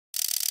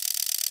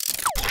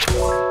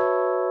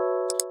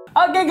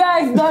Okay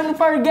guys, don't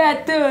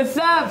forget to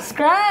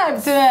subscribe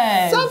to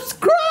us.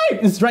 Subscribe!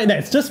 It's right there.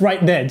 It's just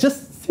right there.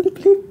 Just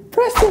simply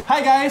press it.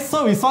 Hi guys,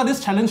 so we saw this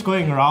challenge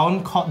going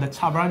around called the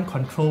Cabaran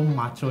Kontrol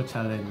Macho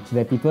Challenge.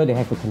 Where people they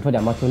have to control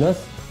their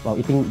macho-ness while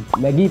eating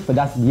Maggi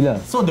Pedas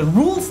Giler. So the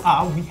rules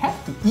are we have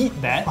to eat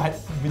that but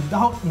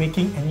without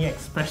making any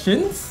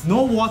expressions.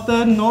 No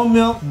water, no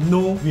milk,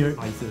 no weird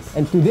noises.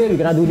 And today we're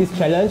gonna do this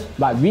challenge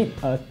but with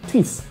a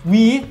twist.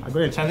 We are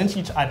going to challenge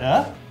each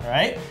other,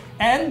 alright?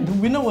 And the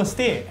winner will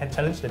stay and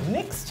challenge the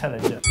next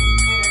challenger.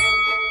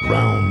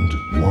 Round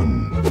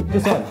 1.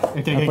 This one.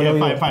 Okay,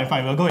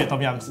 fine. We'll go with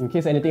Tom Yums. In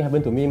case anything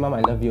happened to me, Mom,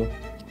 I love you.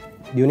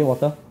 Do you need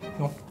water?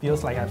 No,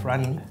 feels like I've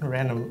ran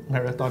a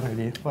marathon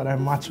already, but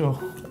I'm macho.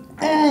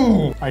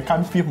 I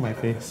can't feel my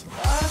face.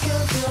 I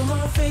can feel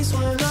my face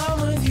when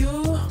I'm with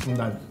you. I'm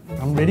done.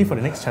 I'm ready for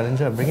the next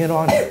challenger. Bring it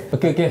on.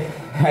 Okay.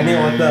 I need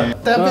water.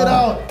 Tap it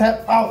out.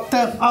 Tap out.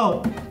 Tap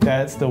out.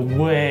 That's the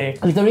way.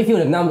 I literally feel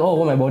the numb all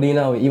over my body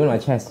now, even my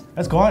chest.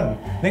 Let's go on.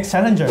 Next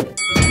challenger.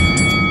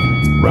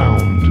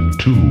 Round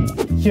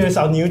 2. Here's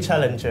our new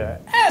challenger,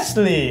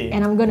 Ashley.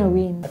 And I'm gonna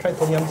win. I tried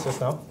Tom Yums just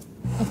now.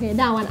 Okay,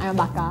 then I want ayam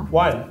bakar.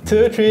 1,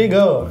 2, 3,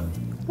 go.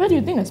 Where do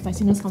you think the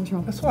spiciness comes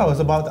from? That's what I was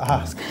about to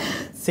ask.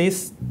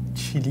 Says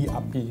chili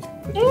api.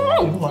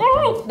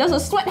 There's a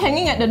sweat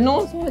hanging at the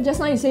nose. So just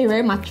now you say you're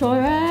very macho,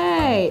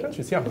 right? Can't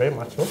you see I'm very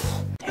macho?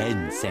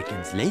 10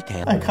 seconds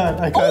later. I can't.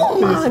 Oh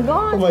please. my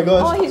god. Oh my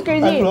gosh. Oh, he's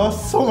crazy. I've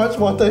lost so much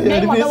water here.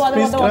 Okay, Please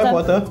can I have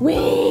water?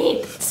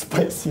 Wait.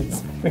 Spicy.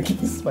 It's making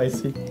it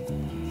spicy.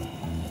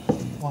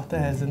 Water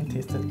hasn't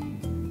tasted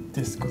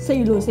this good. Say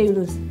you lose.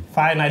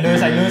 Fine, I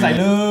lose.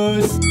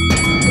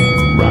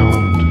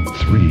 Round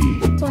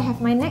 3. So I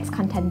have my next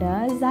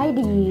contender,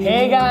 Zaidi.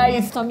 Hey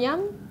guys. Tom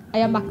Yum,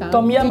 ayam bakar.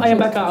 Tom Yum, ayam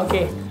bakar.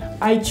 Okay.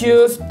 I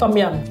choose Tom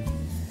Yum.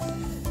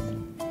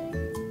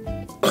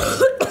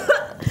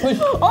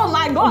 Oh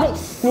my god.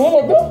 You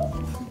want water?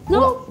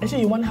 No.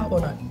 Actually, you want help or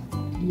not?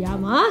 Ya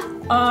mah.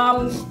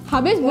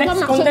 Habis bukan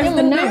Next maksudnya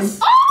contestant, menang. please.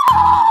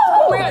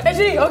 Oh my god,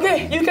 actually,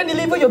 okay. You can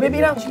deliver your baby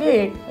now.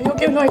 Actually, are you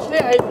okay? No,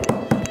 actually, I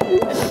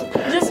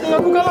just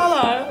mengaku kalah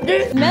lah.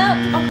 Okay?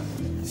 Milk.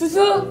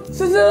 Susu.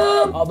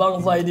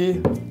 Abang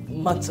Zaidi,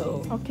 Macho.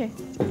 Okay.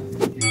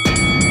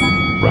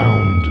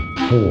 Round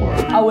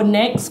 4. Our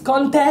next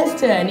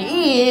contestant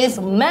is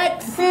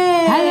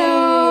Maxine.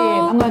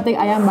 Hello. I'm gonna take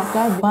ayam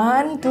bakar.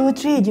 1, 2,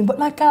 3, jemput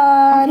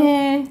makan.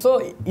 Okay.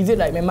 So, is it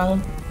like memang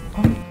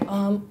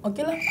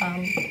okay lah.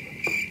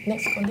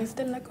 Next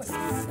contestant lah kot.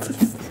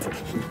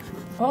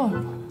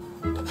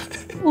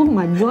 Oh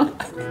my god.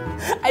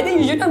 I think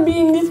you shouldn't be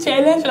in this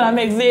challenge lah,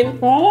 Maxine.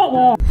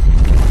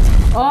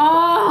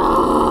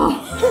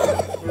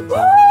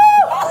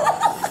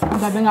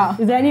 Tengok.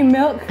 Is there any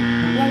milk?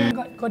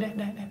 Go there.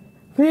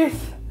 Please.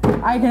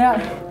 I cannot.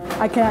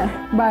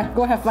 Bye.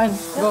 Go have fun.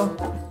 Go.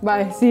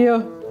 Bye. See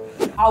you.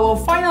 Our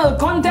final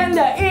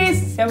contender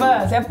is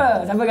siapa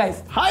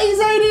guys? Hi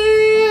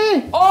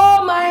Zaidi!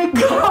 Oh my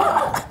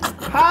god!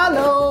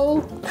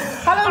 Hello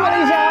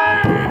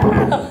Malaysia!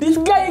 This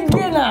guy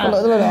again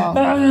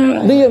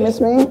Do you miss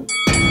me?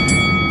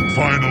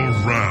 Final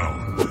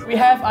round. We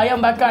have ayam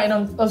bakar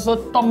and also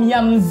Tom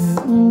Yums.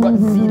 Got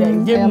Z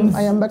there.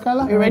 Ayam bakar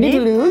lah. You ready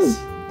to lose?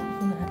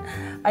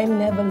 I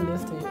never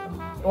lose to you.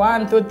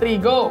 1, 2, 3,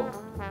 go!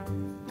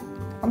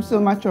 I'm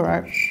still macho,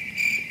 right?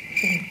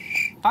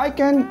 I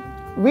can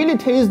really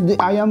taste the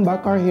ayam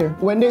bakar here.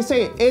 When they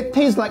say it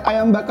tastes like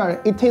ayam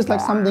bakar, it tastes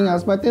like something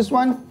else. But this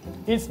one,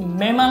 it's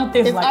memang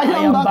tastes it's like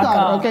ayam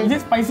bakar. Okay. Is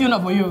it spicy or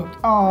not for you?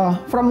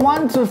 From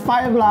 1 to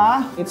 5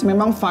 lah, it's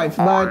memang 5.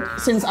 But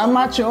since I'm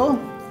macho,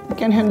 I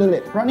can handle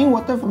it. Running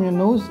water from your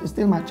nose is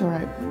still macho,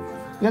 right?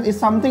 Because it's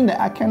something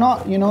that I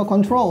cannot,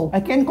 control.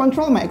 I can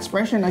control my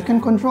expression. I can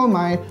control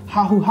my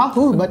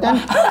ha-hu, but then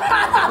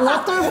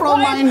water from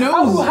my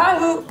nose.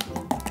 Ha-hu.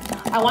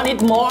 I want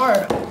it more.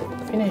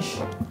 Finish.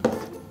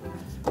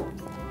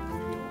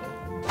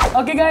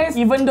 Okay guys,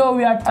 even though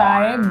we are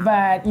tired,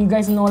 but you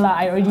guys know lah,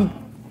 I already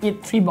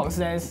eat 3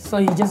 boxes, so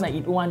he just like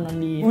eat 1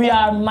 only. We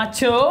are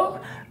macho,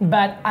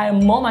 but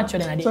I'm more macho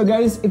than Aditya. So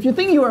guys, if you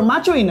think you are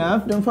macho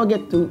enough, don't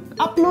forget to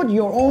upload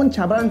your own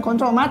Cabaran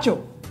Kontrol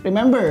Macho.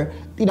 Remember,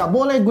 tidak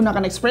boleh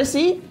gunakan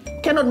ekspresi,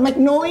 cannot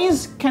make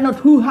noise, cannot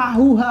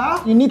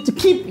hoo-ha. You need to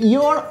keep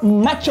your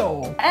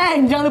macho.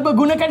 And jangan lupa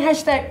gunakan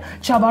hashtag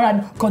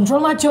Cabaran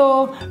Kontrol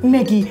Macho,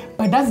 Maggi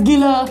Pedas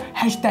Giler,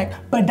 hashtag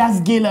Pedas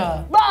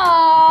Giler.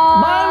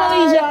 Bye! Bye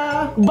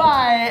Malaysia!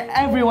 Bye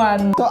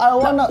everyone! So I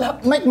wanna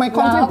make my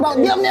country proud.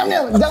 Diam.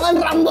 Jangan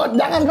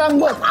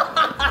rambut.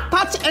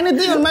 Touch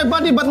anything on my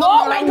body but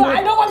not Oh my my rambut. god,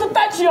 I don't want to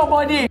touch your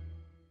body!